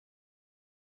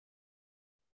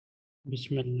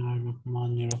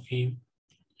Bismillahirrahmanirrahim.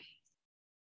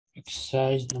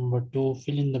 Exercise number 2.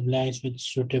 Fill in the blanks with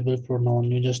suitable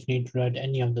pronoun. You just need to write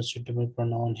any of the suitable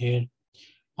pronoun here.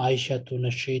 Aishatun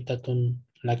nashitatun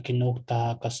lakin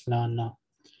ukhtaha kaslana.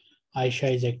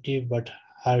 Aisha is active but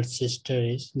her sister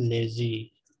is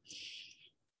lazy.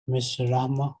 Miss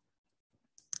Rahma.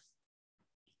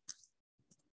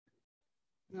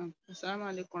 Assalamu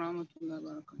alaikum warahmatullahi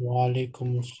wabarakatuh. Wa alaikum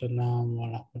assalam wa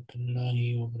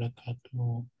rahmatullahi wa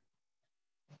barakatuh.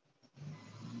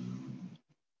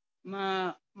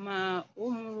 Ma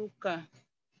umruka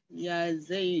ya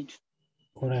Zaid.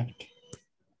 Correct.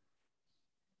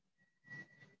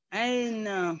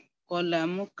 Aina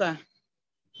qalamuka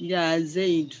ya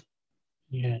Zaid.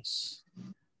 Yes.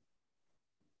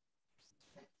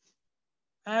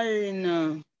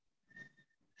 Aina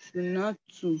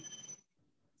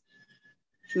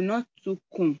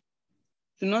shunatukum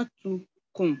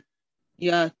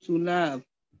ya Tulab.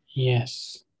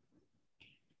 Yes.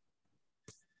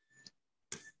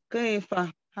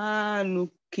 Kaifa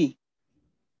haluki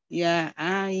ya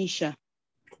Aisha.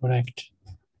 Correct.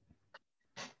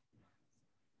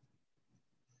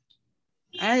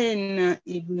 Aina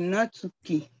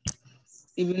ibnatuki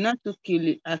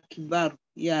li akbar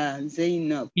ya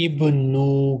Zainab.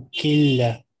 Ibnu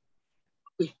Killa.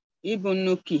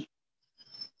 Ibnuki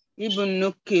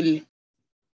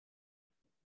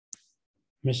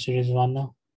Miss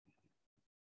Rizwana.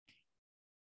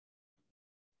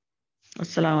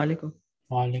 Assalamu alaikum.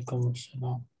 Wa alaikum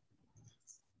assalam.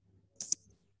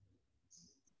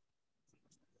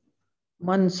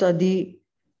 Man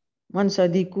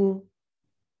sadiku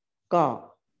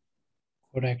ka.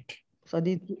 Correct.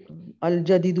 Sadiku al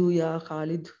jadidu ya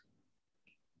Khalid.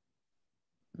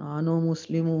 Nano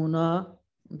muslimuna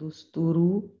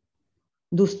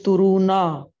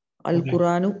dusturuna al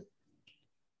Quranu.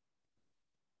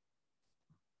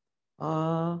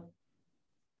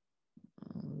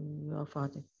 Ya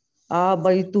Fatih.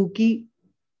 Baituki.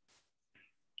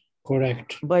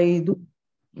 Correct. Baidu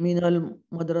minal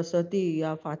madrasati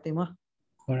ya Fatima.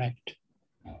 Correct.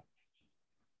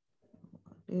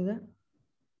 Is that?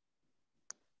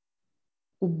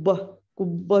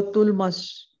 Kubbatul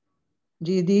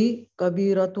masjidi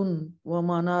kabiratun wa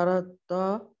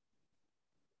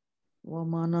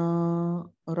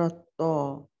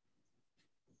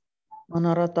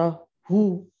manarata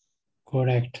hu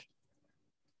Correct.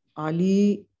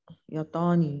 ali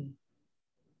yatani.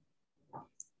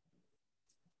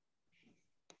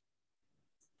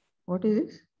 What is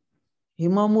this?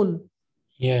 Himamul.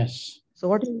 Yes. So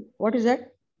what is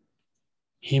that?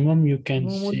 Himam you can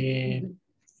Himamul say.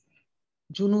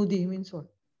 Junudi means what?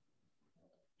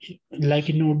 Like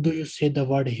in Urdu you say the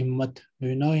word himmat. Do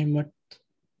you know himmat?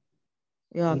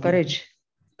 Yeah, courage.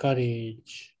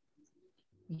 Courage.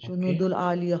 Junudul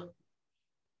Aliya.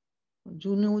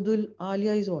 Junudul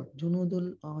Aliya is what?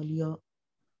 Junudul Aliya.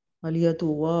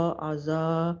 Aliyatu wa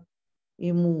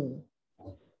azaimu.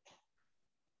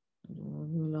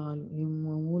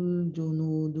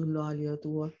 Junudul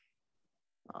Aliyatu wa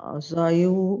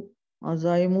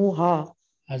azaimu ha.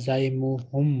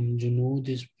 Azaimuhum. Junud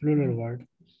is plural word.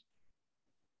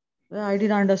 I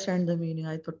didn't understand the meaning.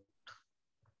 I thought.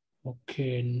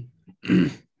 Okay.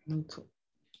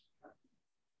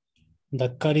 The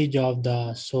courage of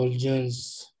the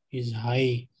soldiers is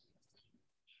high.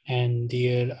 And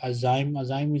their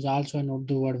azaim is also an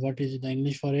Urdu word. What is the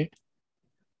English for it?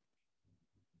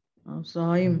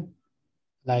 Azaim.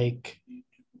 Like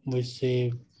we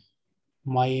say,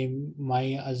 my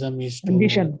azam is to.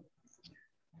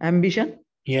 Ambition.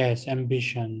 Yes,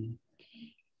 ambition.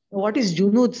 What is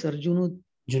Junud, sir?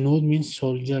 Junud means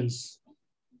soldiers.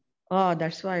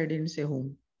 That's why I didn't say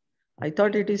whom. I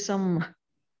thought it is some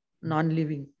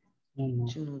non-living. No.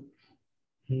 Junud.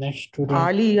 Next student.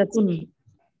 Aliyatun.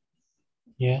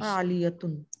 Yes.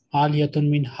 Aliyatun. Aliyatun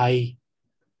means high.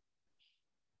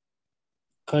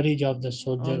 Courage of the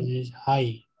soldiers is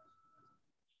high.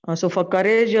 So for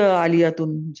courage,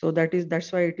 Aliyatun. So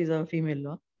that's why it is a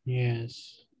female.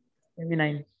 Yes.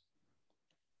 Feminine.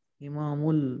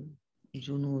 Himamul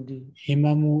Junudi.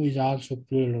 Himamu is also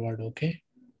plural word, okay?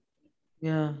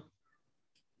 Yeah.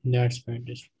 That's why it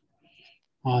is.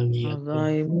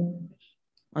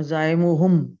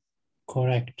 Azaimuhum.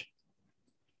 Correct.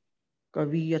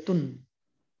 Kaviyatun.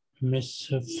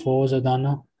 Miss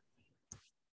Fozadana.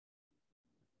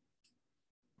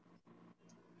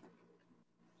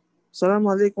 Assalamu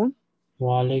alaikum.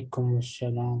 Wa alaikum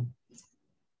assalam.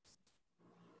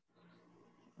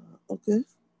 Okay.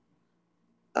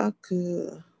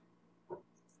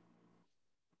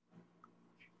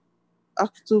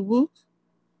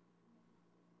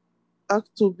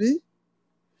 Aktubi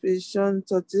في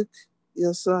شنطتك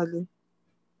يا سالم.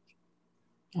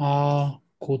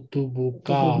 كتبك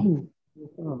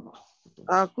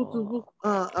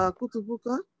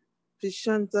كتبك في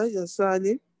الشنطة يا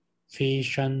سالم. في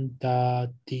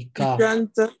شنطتك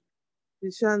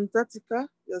في شنطتك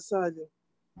يا سالم.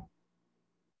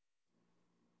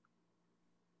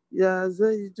 يا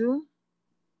زيد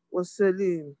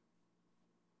وسليم،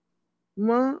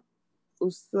 ما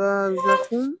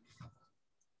أستاذكم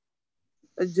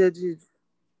الجديد.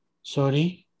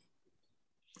 sorry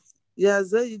يا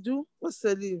زيد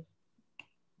وسليم،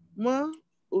 ما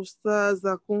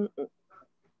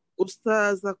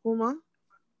أستاذكما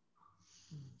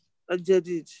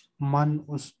الجديد. من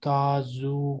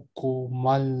أستاذكم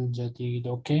الجديد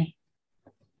okay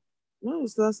ما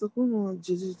أستاذكما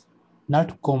الجديد.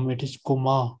 not kum it is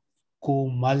kuma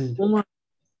kumal وما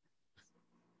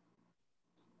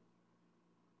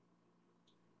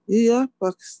هي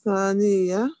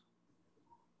باكستانية.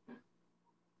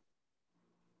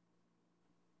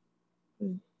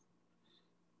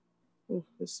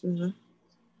 بسم الله.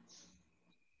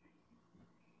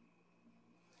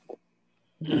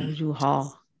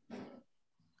 زوجها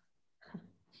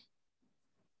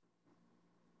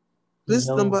Please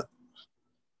number.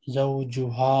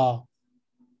 زوجها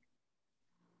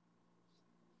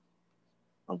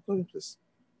I'm coming, please.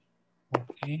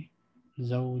 okay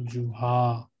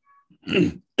زوجها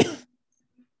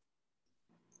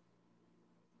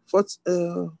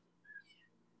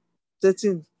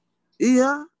 13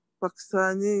 هي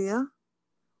باكستانية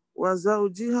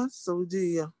وزوجها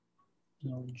سعودية.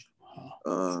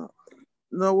 زوجها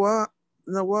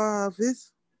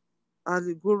نوافذ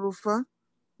الغرفة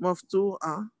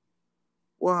مفتوحة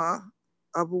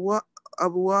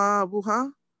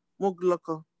وأبوابها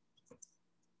مغلقة.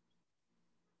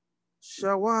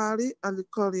 شوارع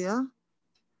القرية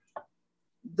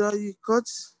ضيقة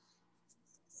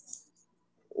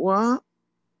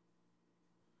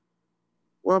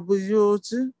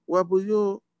وبيوتهم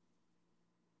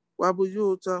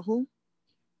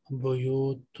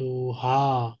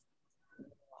بيوتها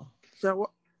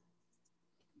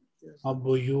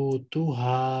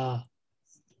بيوتها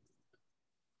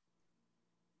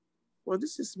Well,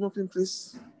 this is moving,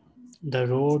 please. the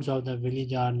roads of the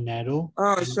village are narrow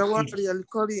شوارع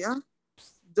القرية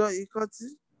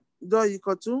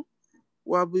ضيقة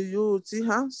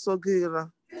وبيوتها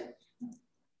صغيرة.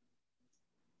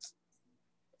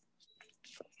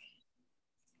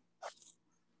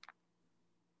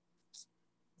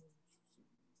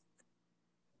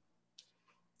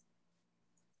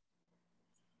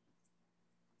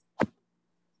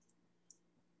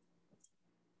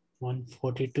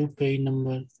 (142) page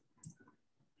number,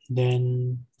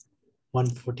 then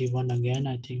 141 again,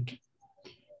 I think.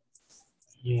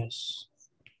 Yes,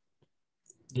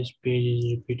 this page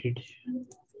is repeated.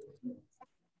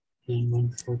 Then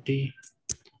 140,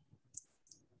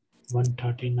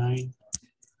 139,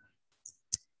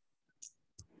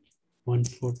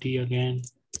 140 again,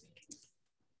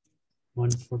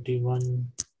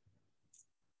 141,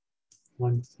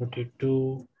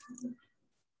 142,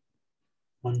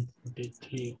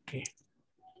 143. Okay.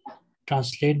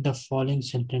 Translate the following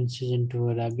sentences into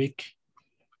Arabic.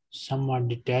 Some are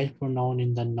detached pronouns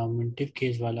in the nominative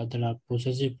case, while others are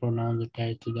possessive pronouns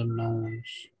attached to the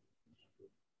nouns.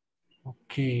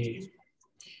 Okay,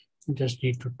 just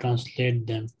need to translate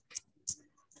them.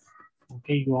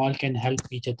 Okay, you all can help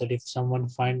each other. If someone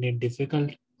find it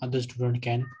difficult, other student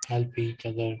can help each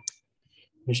other.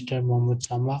 Mr. Mohammed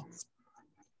Sama,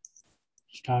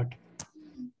 start.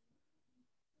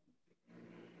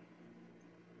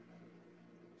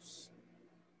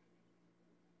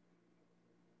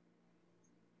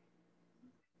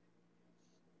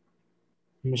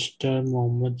 Mr.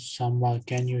 Mohammed Samba,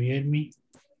 can you hear me?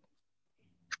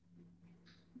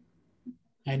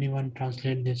 Anyone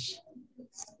translate this?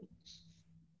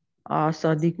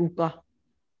 Sadikuka.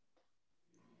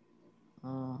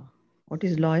 What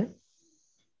is lawyer?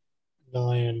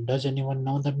 Liar. Does anyone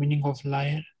know the meaning of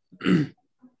liar?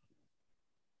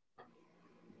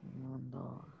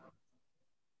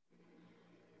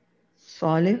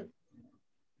 Saleh.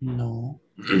 No.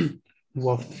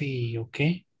 Wafi,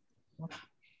 okay? What?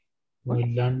 We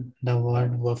learned the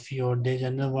word wafi, or there's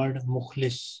another word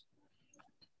mukhlis.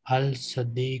 Al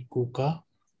sadiquka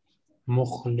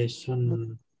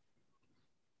mukhlisun.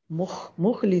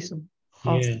 Mukhlisun.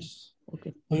 Yes.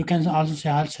 Okay. Or you can also say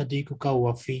al sadiquka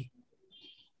wafi.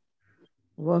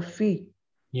 Wafi.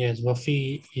 Yes,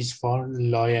 wafi is for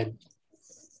loyal.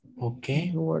 Okay.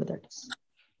 New word that is.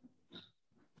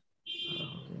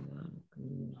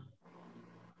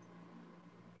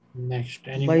 Next,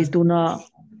 anyone?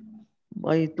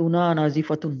 Baytuna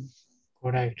nazifatun.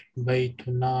 Correct.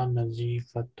 Baytuna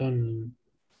nazifatun.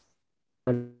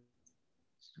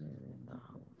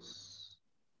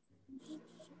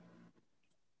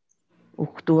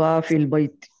 Ukhtuha fil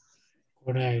bayt.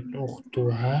 Correct.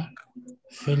 Ukhtuha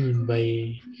fil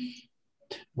bayt.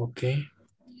 Okay.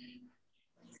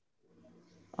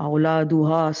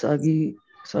 Auladuha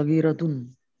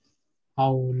sagiratun.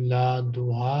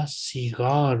 Awladuha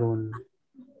sigarun.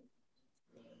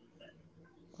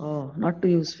 Oh, not to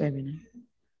use feminine.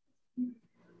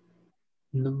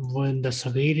 When the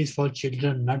sagir is for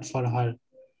children, not for her.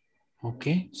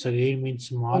 Okay. Sagir means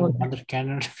small. Okay. Mother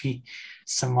cannot be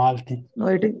small thing. No,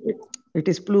 it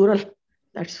is plural.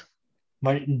 That's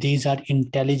But these are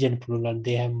intelligent plural.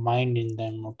 They have mind in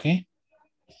them. Okay.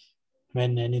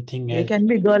 When anything they else, can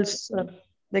be girls.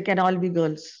 They can all be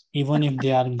girls. even if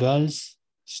they are girls,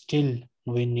 still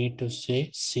we need to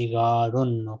say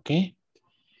sigarun. Okay.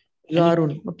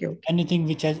 Garun. Okay. Anything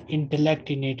which has intellect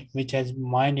in it, which has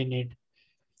mind in it,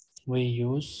 we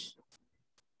use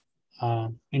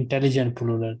intelligent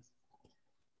plural.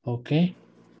 Okay.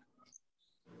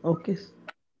 Okay.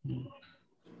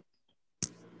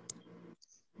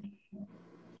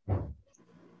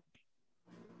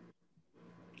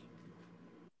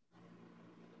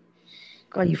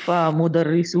 Kaifa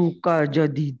mudarrisuka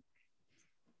jadid.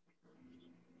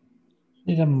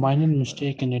 There's a minor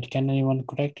mistake in it. Can anyone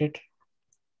correct it?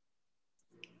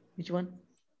 Which one?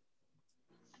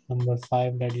 Number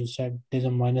 5 that you said, there's a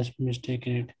minor mistake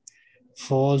in it.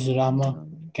 Foz Rama,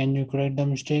 can you correct the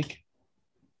mistake?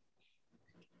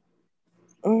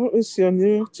 Oh, it's your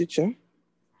new teacher.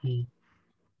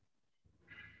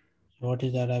 What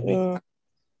is Arabic?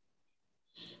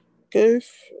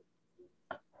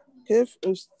 كيف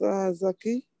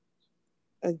أستاذك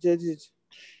الجديد؟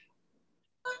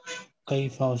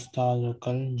 كيف أستاذك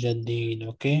الجديد.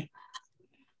 Okay.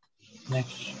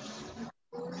 Next.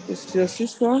 Is your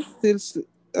sister still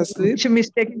asleep? Which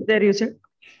mistake is there, you said?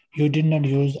 You did not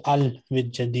use al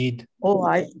with jadid. Oh,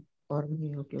 for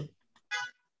me, okay.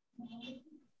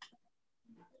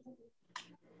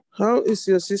 How is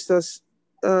your sister's?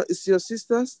 Is your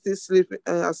sister still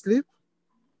asleep?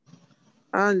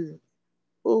 Al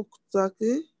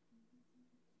uktaki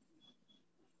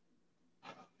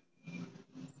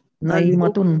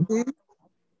Naimatun.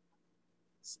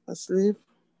 asleep.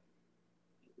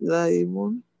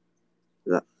 Naimun.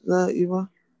 Naima.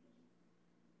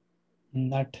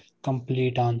 Not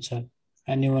complete answer.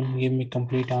 Anyone give me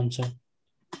complete answer?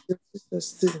 Your sister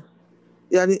still.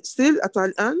 يعني still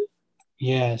الآن؟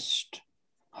 Yes.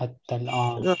 حتى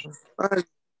الآن. لا. هل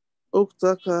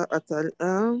أختك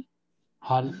الآن؟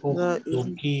 هل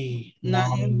أختك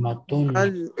نائمة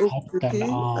هل حتى أختك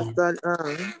الآن؟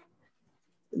 الآن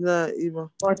نائمة؟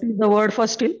 What is the word for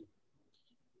still?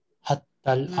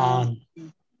 حتى الآن.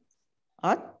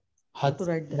 How to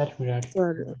write that? Let me write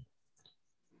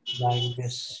like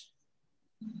this.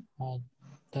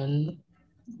 حتى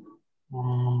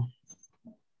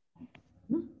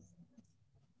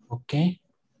okay.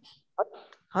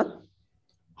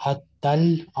 حتى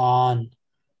الآن.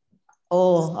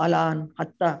 Oh, alan.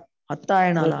 Hatta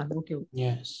and alan. Okay.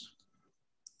 Yes.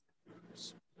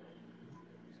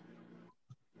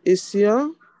 Is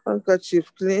your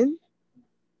handkerchief clean?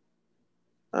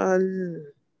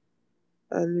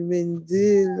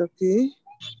 المنديل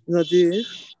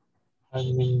نظيف.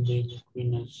 المنديل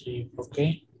نظيف.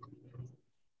 Okay.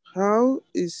 How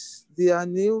is their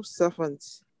new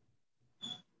servant?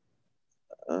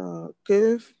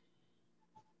 كيف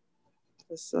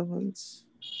السرفنت؟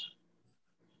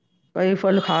 كيف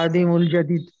الخادم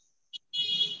الجديد؟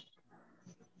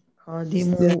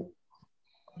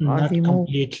 Not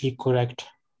completely correct.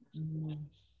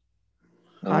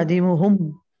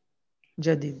 خادمهم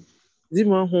جديد.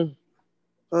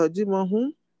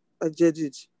 خادمهم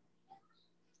الجديد.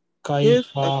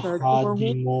 كيف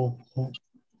خادمهم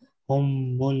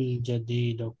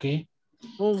الجديد. Okay.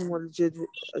 هم الجديد.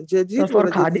 So for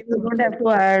khadim we don't have to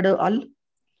add al.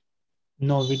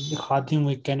 No, with khadim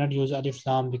we cannot use alif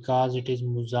lam because it is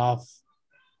muzaf.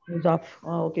 Muzaf.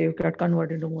 Oh, okay, you can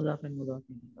convert into muzaf and muzaf.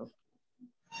 Okay.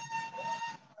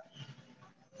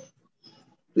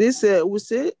 Please we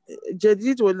say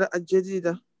جديد ولا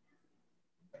الجديدة?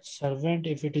 Servant,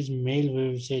 if it is male, we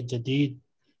will say jadid.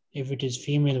 If it is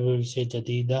female, we will say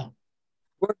jadida.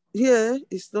 But here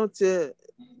it's not.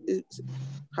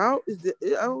 How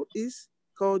is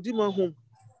خادمهم?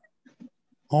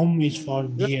 Home is for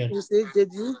deer. We say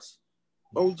جديد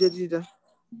or جديدة.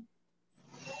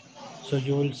 So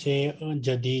you will say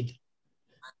jadid.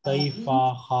 كيف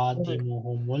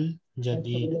خادمهم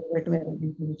الجديد.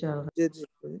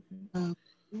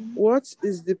 What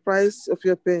is the price of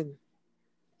your pen?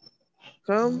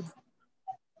 Come,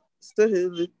 stay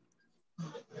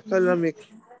Kalamik.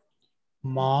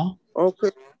 Ma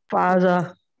Okay.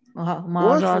 Faza. What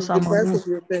Maza is the price samanu of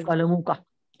your pen? kalamuka.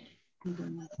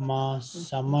 ma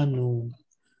samanu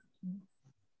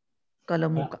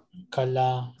Kalamuka.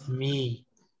 kalami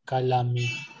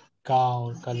kalamika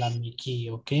or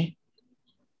kalamiki. Okay.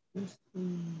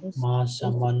 Ma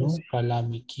samanu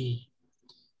kalamiki.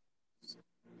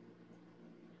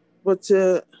 But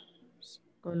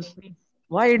Kalami.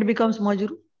 Why it becomes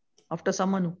majru after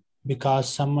samanu? Because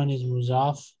someone is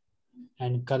muzaf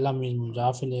and kalam is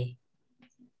muzaf ilayh.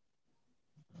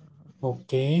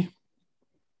 Okay.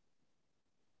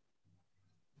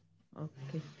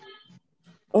 Okay.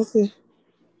 okay.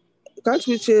 Can't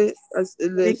we say as We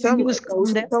can some use come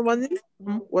there. someone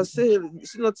was saying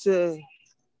it's not the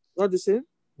same?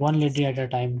 One lady at a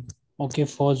time. Okay,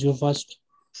 Foz, you first.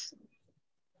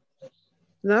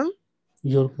 Now,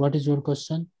 What is your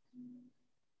question?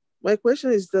 my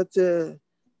question is that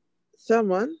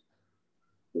someone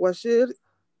Washir,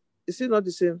 is it not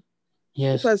the same?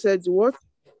 Yes. If I said what?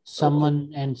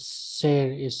 Someone and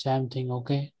share is same thing,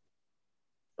 okay?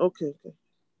 Okay.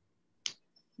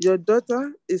 Your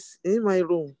daughter is in my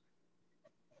room.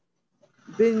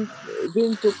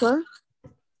 Bintuka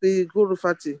fi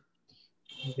Gurufati.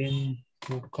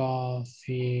 Bintuka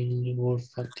fil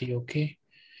ghurfati, okay?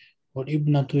 But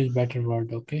ibnatu is better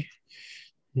word, okay?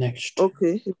 Next.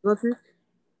 Okay, hypnotic.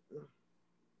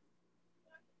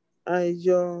 Are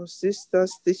your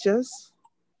sister's teachers?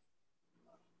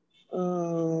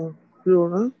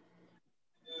 Plural.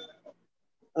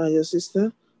 Are your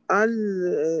sister?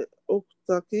 Al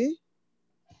Oktaki,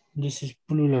 This is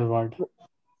plural word.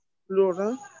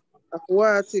 plural.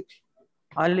 Aquatic.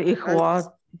 Al ikhwat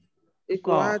ka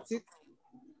Aquatic.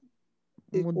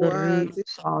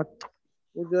 mudarrisat.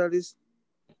 Mudaris.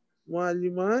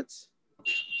 Mualimat.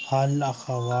 Hal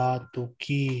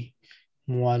akhawatuki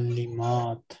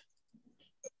muallimat.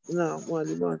 No,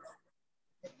 Mualimat.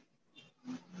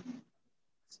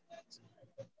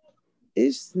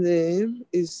 His name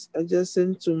is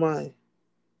adjacent to mine.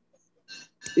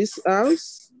 His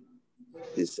house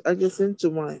is adjacent to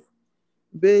mine.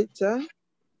 Betahu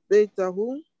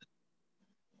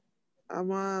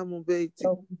amamu beiti.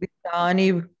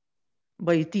 Bitanib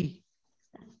baiti.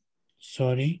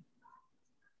 Sorry.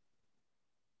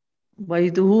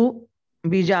 Baituhu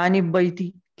bijanib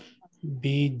baiti.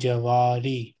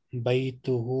 Bijawari.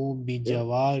 Baituhu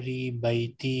bijawari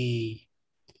baiti.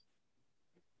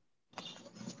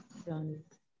 Janib.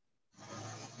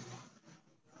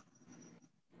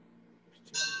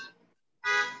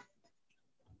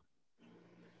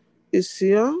 Is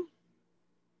your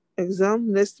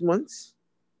exam next month?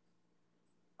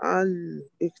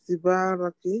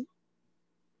 Al-iktibaraki.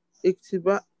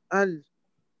 Iktibarak.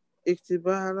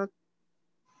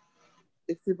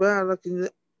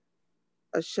 اختبارك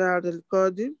الشهر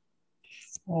القادم.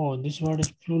 Oh, this word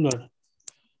is plural.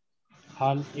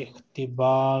 Hal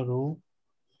ikhtibaru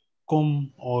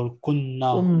kum or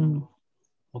kunna.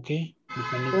 Okay,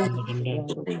 depending on the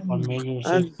gender. For male you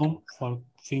say kum, for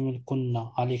female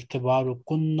kunna. Hal ikhtibaru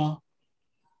kunna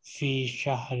fi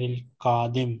shahril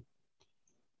qadim.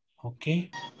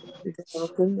 Okay,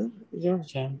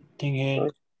 same thing here.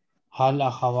 Hal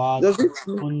akhawat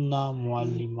kunna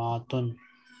muallimatun.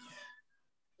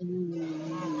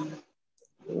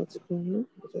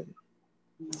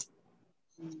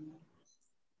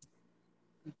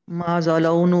 Maza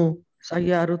launu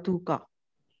sayyaratuka.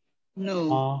 No.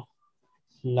 Ma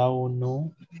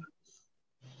launu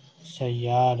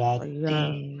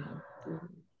sayyarati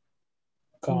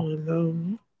ka.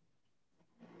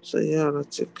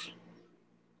 سيارتك.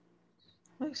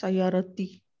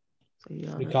 Sayyarati.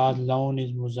 Because laun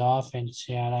is muzaf and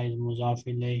sayara is muzaf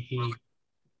ilayhi.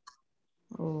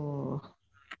 Oh,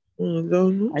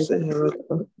 لون I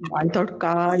سيارتك. thought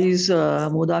ka is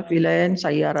mudaf ilayh and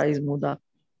sayyara is mudaf.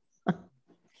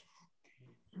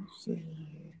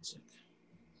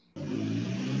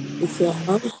 It's your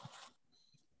house.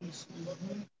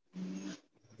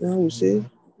 Now we say,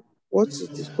 what is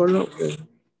the color of the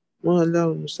ما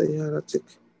لون سيارتك?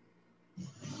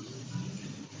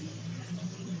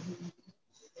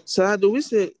 So do we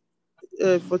say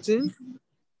 14?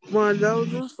 ما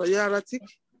لون سيارتك?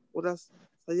 Or that's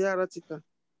سيارتك?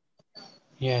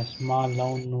 Yes, ma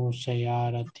launu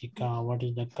sayaratika. What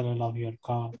is the color of your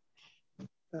car?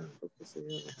 Okay,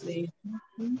 سيارتك.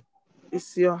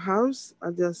 Is your house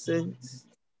adjacent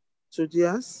to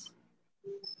theirs?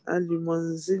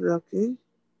 المنزلك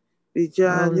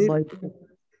بجانب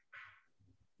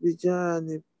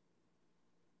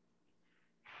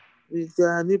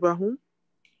بجانبهم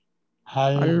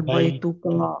هل هل بيتك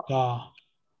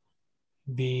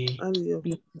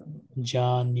بيتك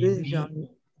بجانب بجانب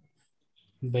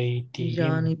بيتهم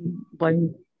بجانب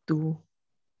بيت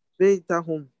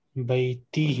بيتهم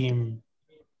بيتهم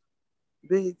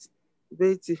بيت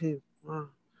بيتهم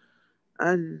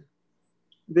هل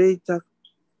بيتك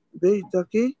So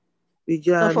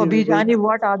بجانب for بيت bijani,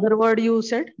 what other word you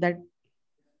said that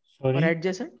or sorry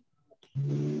adjacent?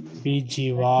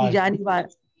 بجوار Bijani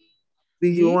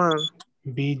بجوار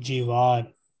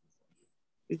بجوار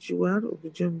بجوار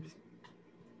وبجنب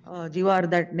jiwar,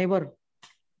 that neighbor.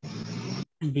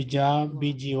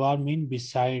 بجوار mean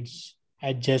besides,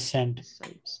 adjacent.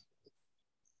 Besides.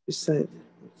 beside.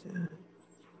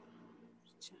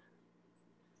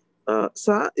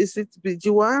 Sir, is it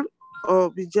بجوار or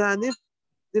بجانب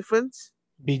different?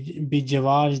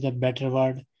 Bijawar is the better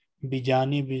word.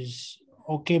 Bijanib is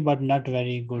okay but not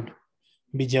very good.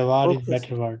 Bijawar is Okay.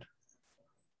 better word.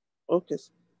 Okay.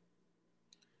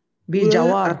 Where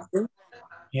Bijawar. are you?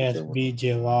 Yes,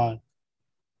 Bijawar.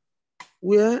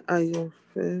 Where are your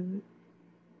family?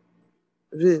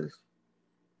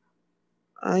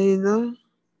 Aina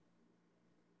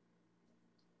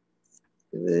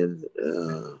will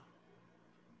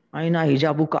Aina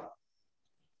hijabuka.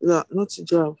 no, not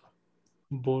job.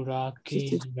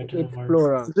 Buraki is better It's word.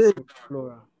 plural. Will It's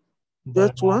plural.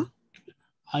 that one?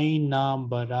 Aina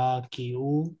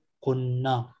barakiu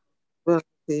kunna.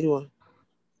 Barakiwa.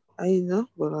 Aina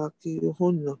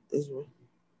barakihunna is one.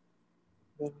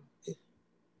 Baraki.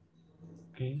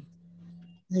 Okay.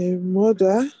 Her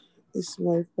mother is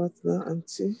my partner,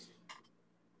 auntie.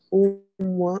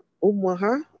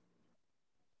 Ummaha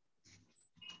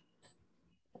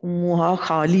Ummuha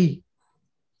khali.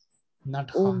 Not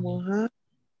khali. Ummaha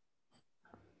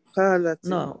khalati.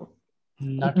 No.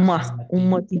 Not Ummah. khalati.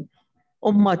 Ummati.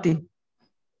 Ummati.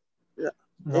 Her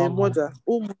Wrong mother. answer.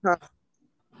 Ummaha.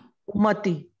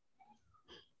 Ummati.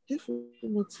 If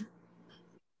ummati.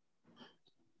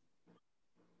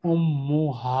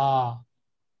 Ummuha.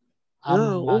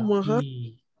 Now ummaha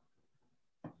Ammati.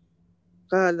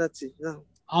 khalati. Now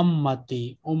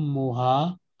Ammati.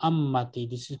 Ummuha. Ammati.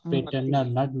 This is Ummati. paternal,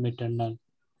 not maternal.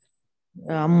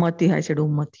 Ammati. I said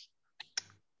ummati.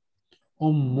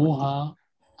 Ummuha.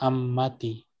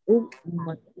 Ammati.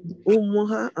 Ummati.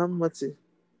 ummaha ammati.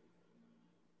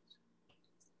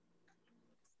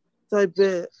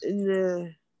 Type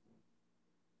in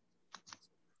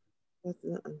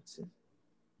partner auntie.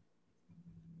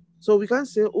 So we can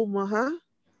say ummaha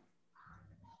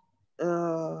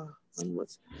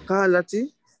ammati. Khalati.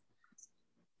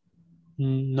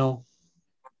 No.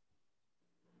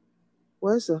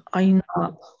 Why sir? Aina.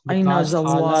 Aina Because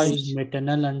Khala zawaj. is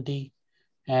maternal auntie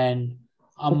and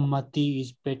Ammati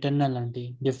is paternal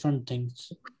auntie. Different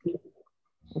things.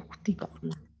 Uktika.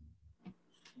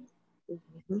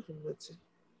 Ammati.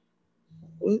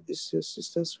 When is your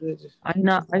sister's wedding?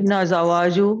 Aina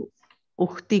zawaju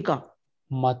uktika.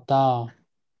 Mata.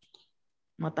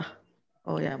 Mata.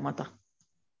 Oh yeah, mata.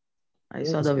 I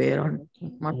saw Yes. the where on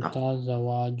mata. Mata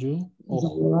zawaju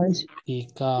Zawaj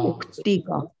uktika.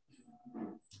 uktika.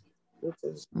 What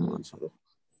is Mata. it?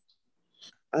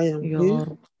 I am here.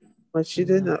 Your My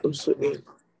children are also ill.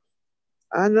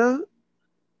 Anna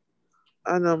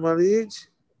married.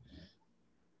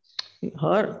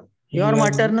 her your Your-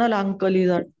 maternal uncle is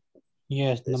at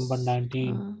Yes, number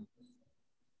 19.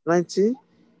 19.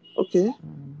 Okay.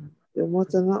 Your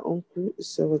maternal uncle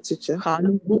is our teacher.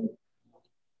 Khaluhu.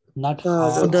 Not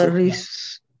Khalati. Mother Khaluka.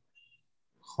 is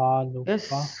Khaluka.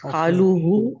 yes. Okay.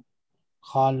 Khaluhu.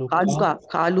 Khaluka.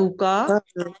 Khaluka.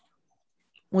 Khalati.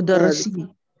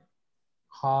 Mudarrisi.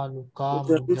 Khaluka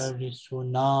Mudarris.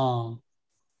 mudarrisuna.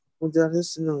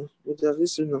 Mudarrisuna.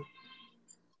 Mudarrisuna.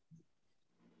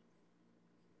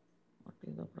 What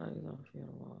is the price of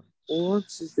What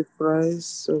is the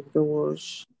price of your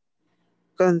watch? the watch?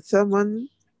 Kan thaman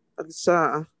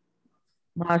al-sa'a.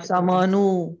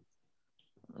 Masamanu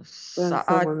Kan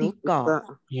thamanu saatika.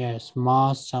 al-sa'a. Yes,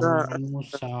 ma samanu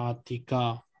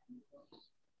saatika.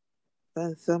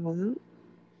 Kan thamanu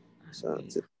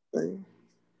sa'atika.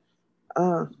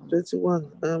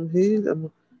 21. I am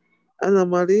healed. Ana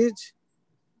married.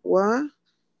 Wa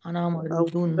Ana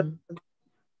maridun.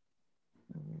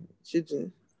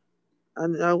 children.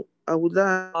 And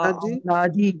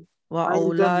awladi Wa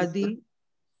aidan.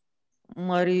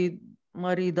 auladi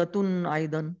maridatun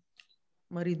aidan.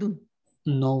 Maridun.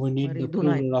 No, we need the Maridun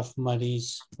plural of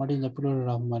maris. What is the plural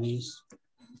of maris?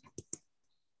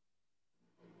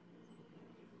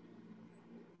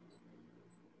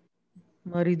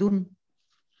 Maridun.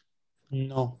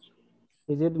 No.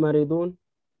 Is it maridun?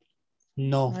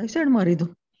 No. I said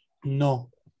maridun. No.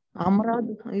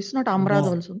 Amrad. It's not Amrad No.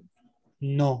 also.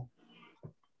 No.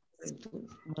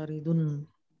 Maridun.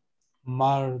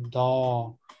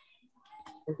 مرضى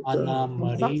أنا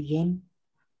مريض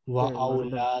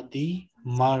وأولادي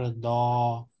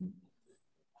مرضى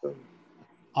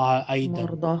أيضا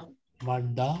Marda.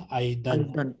 مرضى أيضا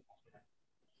Aidan.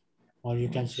 or you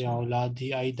can say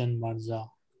أولادي أيضا مرضى.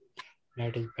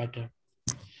 That is better.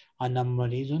 أنا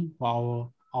مريض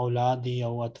وأولادي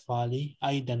أو أطفالي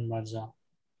أيضا مرضى.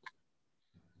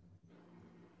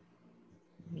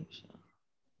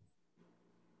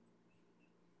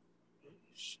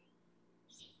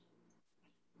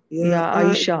 Ya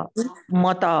Aisha.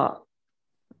 Mata.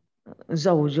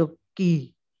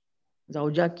 Zawjaki.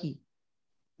 Zawjaki.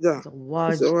 Yeah.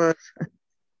 Zawaj. Zawaj.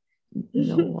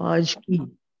 Zawajki.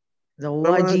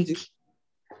 Zawajik.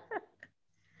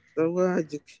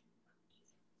 Zawajiki. Zawajik.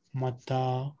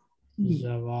 متى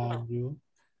زواجك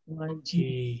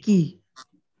Zawajiki.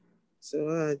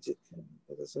 Zawajik.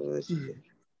 Zawajik.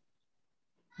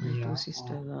 My يا two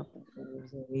sisters are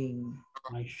proposing.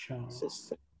 عائشة.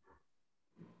 Sister.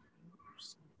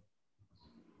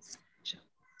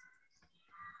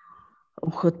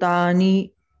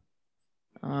 Ukhtani.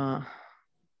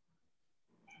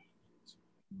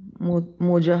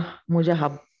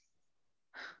 Mujahab.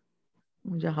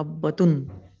 Mujahabbatun.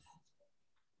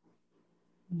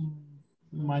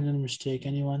 Minor mistake,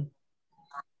 anyone?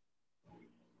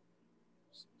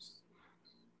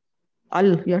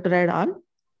 Al. You have to write al.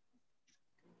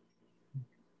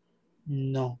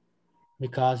 No,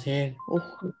 because here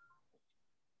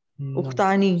no.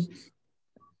 Ukhtani. Here,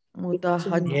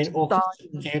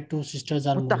 Mutahajjitani. here two sisters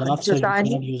are mudaf, so you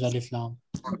cannot use alif lam.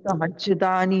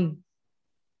 Mutahajjitani.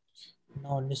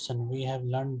 No, listen, we have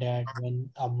learned that when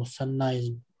a musanna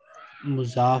is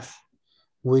muzaf,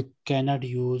 we cannot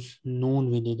use noon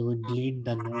with it. We delete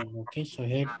the noon. Okay, so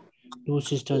here two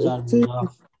sisters are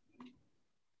muzaf.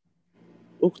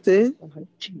 Uktain.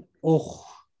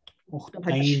 Ukhtain.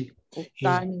 Ukhtani.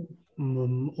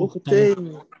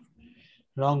 Ukhtain.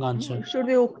 Wrong answer. It should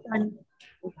be Ukhtani.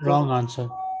 Wrong answer.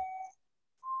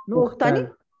 No, Ukhtani?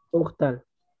 Ukhtal.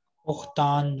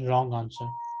 Ukhtan. Wrong answer.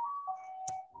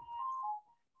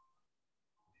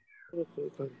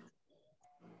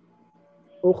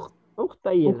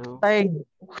 Ukhtayn. Ukhtain.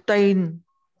 Ukhtain.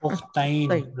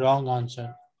 Ukhtain. Wrong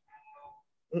answer.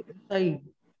 Ukhtain.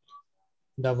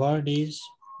 The word is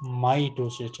my two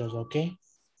sisters, okay?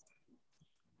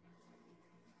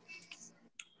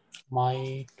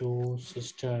 My two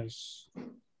sisters.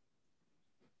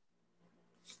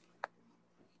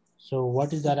 So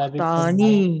what is the Arabic for my?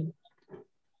 Ukhtani.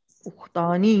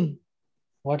 Ukhtani.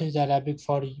 What is the Arabic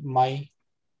for my?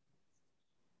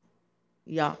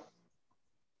 Yeah.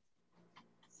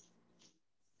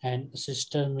 And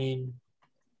sister mean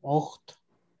ukht.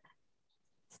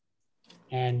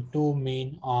 And two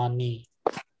mean ani.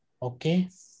 Okay?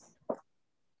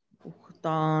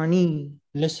 Ukhtani.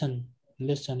 Listen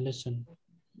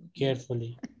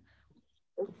carefully.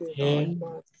 Okay. Here,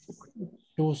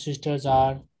 two sisters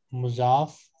are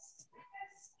muzaf,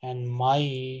 and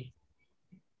my,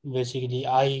 basically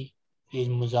I is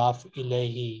muzaf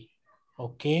ilayhi.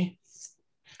 Okay?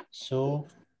 So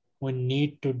we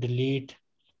need to delete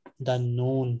the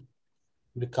noon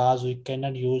because we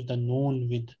cannot use the noon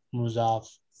with muzaf.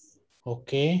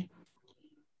 Okay?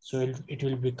 So it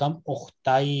will become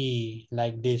ukhtai,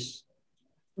 like this.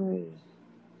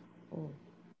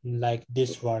 Like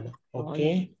this word.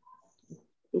 Okay?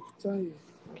 Uktai.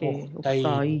 Okay. Ukhtai.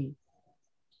 Ukhtai.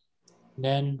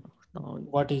 Then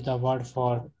what is the word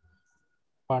for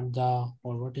parda?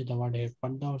 Or what is the word here?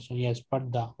 Parda also? Yes,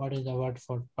 parda. What is the word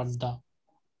for parda?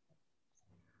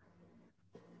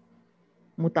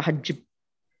 Mutahajjib.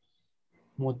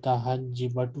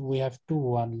 Mutahajji, but we have two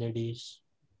one ladies.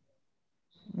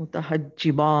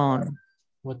 Mutahajjiban.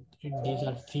 These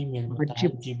are female.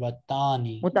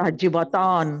 Mutahajjibatani.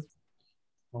 Mutahajjibatan.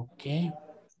 Okay.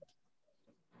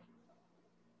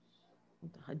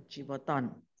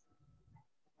 Mutahajjibatan.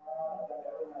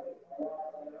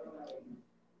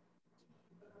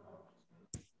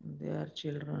 Their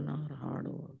children are hard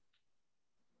work.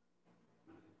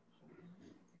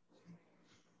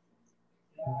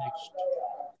 Next.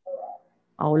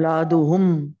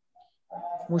 Auladuhum.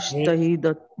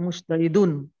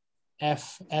 Mustahidun.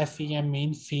 F-E-M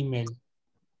means female.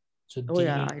 So Oh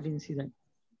yeah, I didn't see that.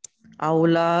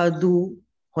 Auladu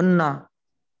hunna.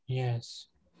 Yes.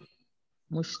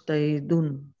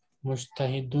 Mustahidun.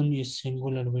 Mustahidun is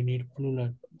singular. We need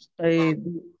plural.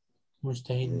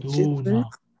 Mustahiduna.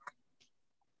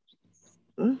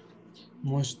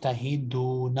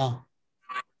 Mustahiduna.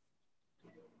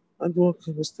 Hard work.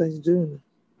 Mustahiduna.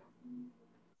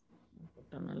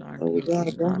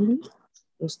 أولادهم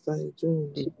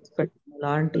مستعدون.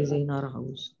 Plant is in our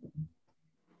house.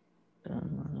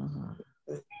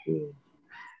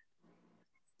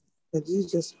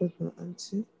 Khadija's partner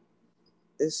auntie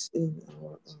is in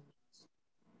our house.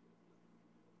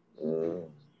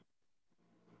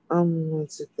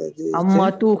 Ammati Khadija.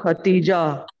 Ammatu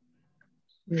Khatija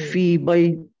fi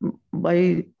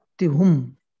baytihum.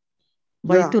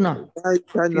 Baytuna.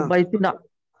 Fi baytina.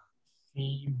 في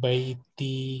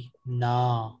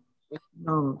بيتنا.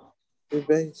 No.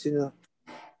 Baytina.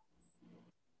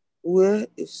 Where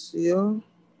is your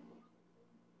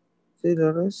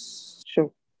tailor's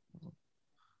shop?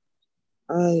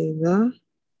 Aina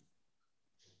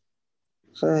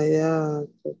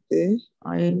Khayatuki.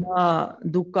 Aina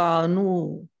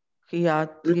dukanu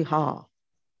khiyatiha.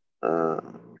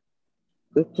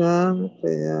 Dukan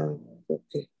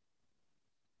Khayatuki.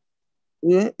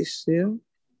 Where is your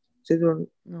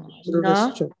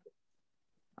tailor's shop?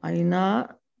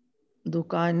 Aina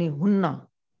dukani hunna.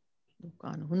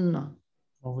 Dukan hunna.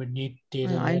 Oh, we need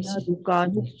tailor. Aina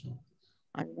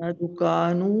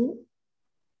dukanu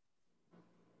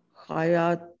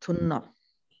khayatunna.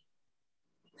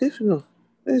 If no,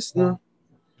 yes, no.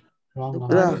 Wrong.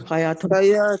 Dukanu khayatun.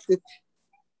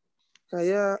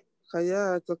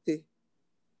 Khayatuki.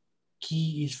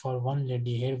 Key is for one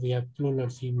lady. Here we have plural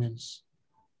females.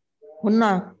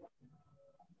 Hunna.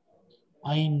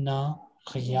 Aina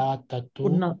khayatatu.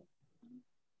 Hunna.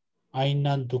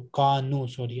 Aina dukanu.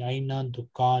 Sorry. Aina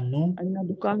dukanu. Aina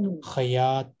dukanu.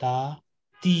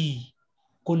 Khayatati.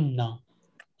 Kunna.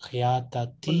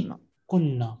 Khayatati.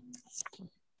 Kunna.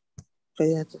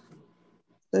 Khayatuki.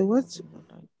 So what?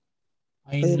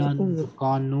 Aina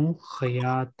dukanu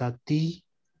khayatati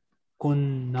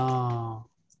kunna.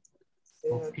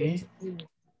 Okay.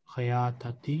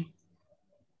 Khayatati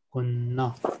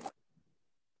kunna.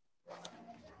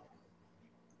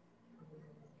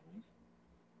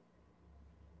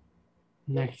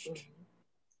 Next.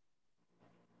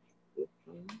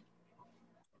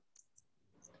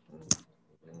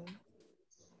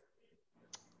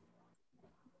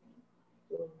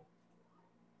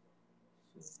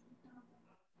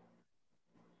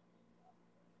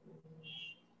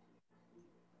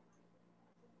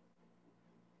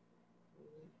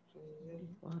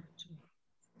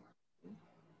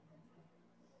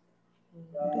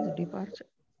 What is departure?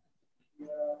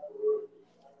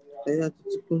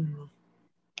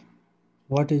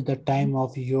 What is the time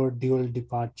of your dual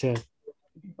departure?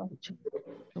 Departure.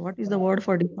 So what is the word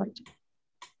for departure?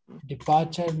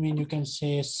 Departure means you can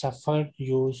say suffer.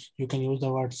 You can use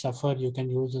the word suffer. You can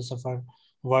use the suffer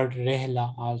word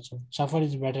rehla also. Suffer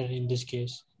is better in this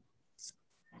case.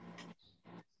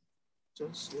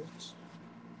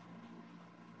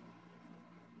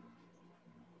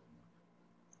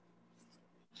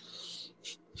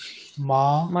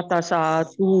 Ma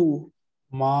Matasatu.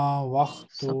 Ma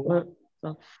waqtu.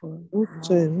 Ma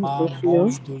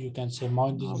mau'idu, you can say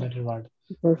mau'id is a better word.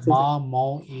 Ma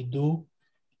mau'idu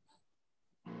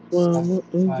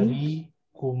safari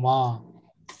kuma.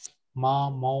 Ma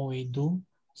mau'idu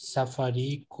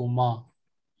safari kuma.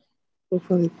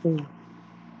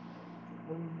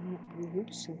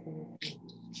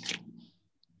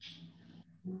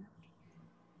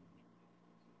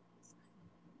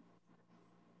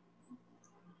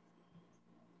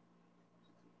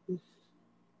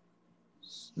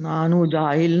 Nanu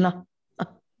jahilna.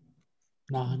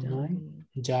 Nahnu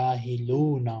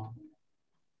jahiluna.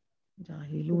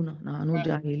 Jahiluna. Nanu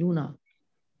jahiluna.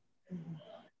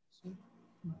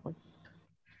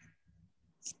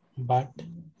 But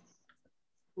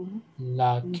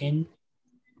lakin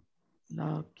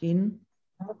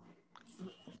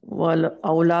wal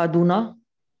auladuna.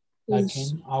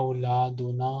 lakin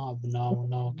auladuna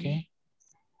abnauna. Okay.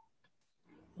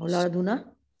 Auladuna.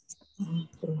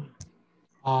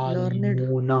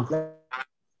 Alimuna.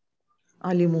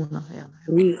 Alimuna. Yeah.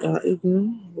 We are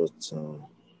ignorant, but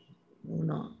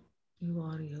Muna. You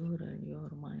are here and your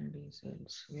mind is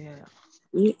elsewhere.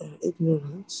 we are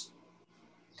ignorant.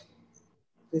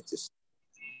 It is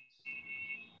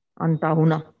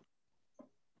Antahuna.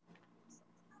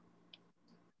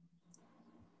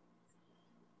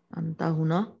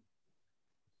 Antahuna.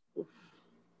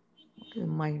 Okay,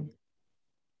 mind.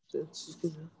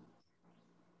 27.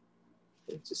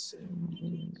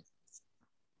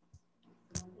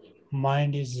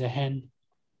 Mind is zehen.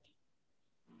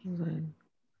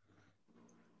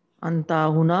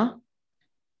 Antahuna.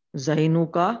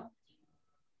 Zainuka.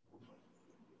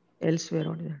 Elsewhere.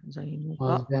 What is that?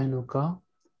 Zainuka. Zainuka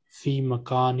fi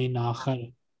makanin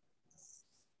akhar.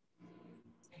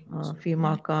 في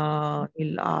مكان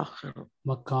الآخر.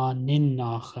 Makanin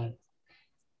akhar.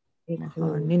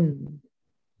 Makanin.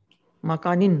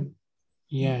 Makanin.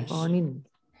 Yes. Makanin.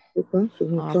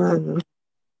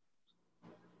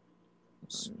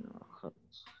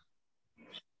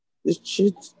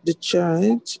 The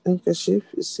child handkerchief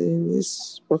is in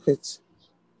his pocket.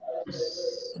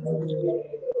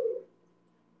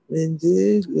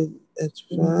 Mendil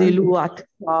Dilu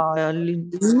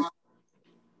atfalin.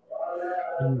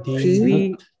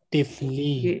 Mendil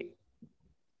tifli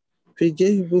في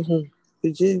جيبه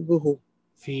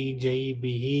في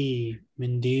جيبه.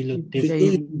 منديل الطفل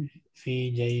Jai- في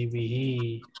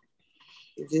جيبه.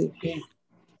 جيبه. Okay.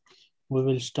 We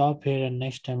will stop here and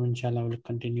next time inshallah we'll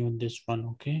continue this one.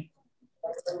 Okay.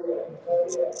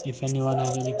 If anyone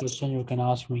has any question, you can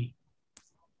ask me.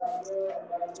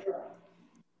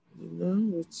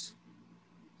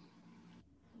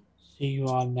 See you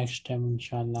all next time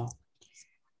inshallah.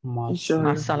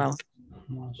 Inshallah. Assalam.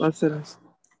 Masalam.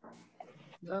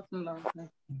 جزاكم الله خير.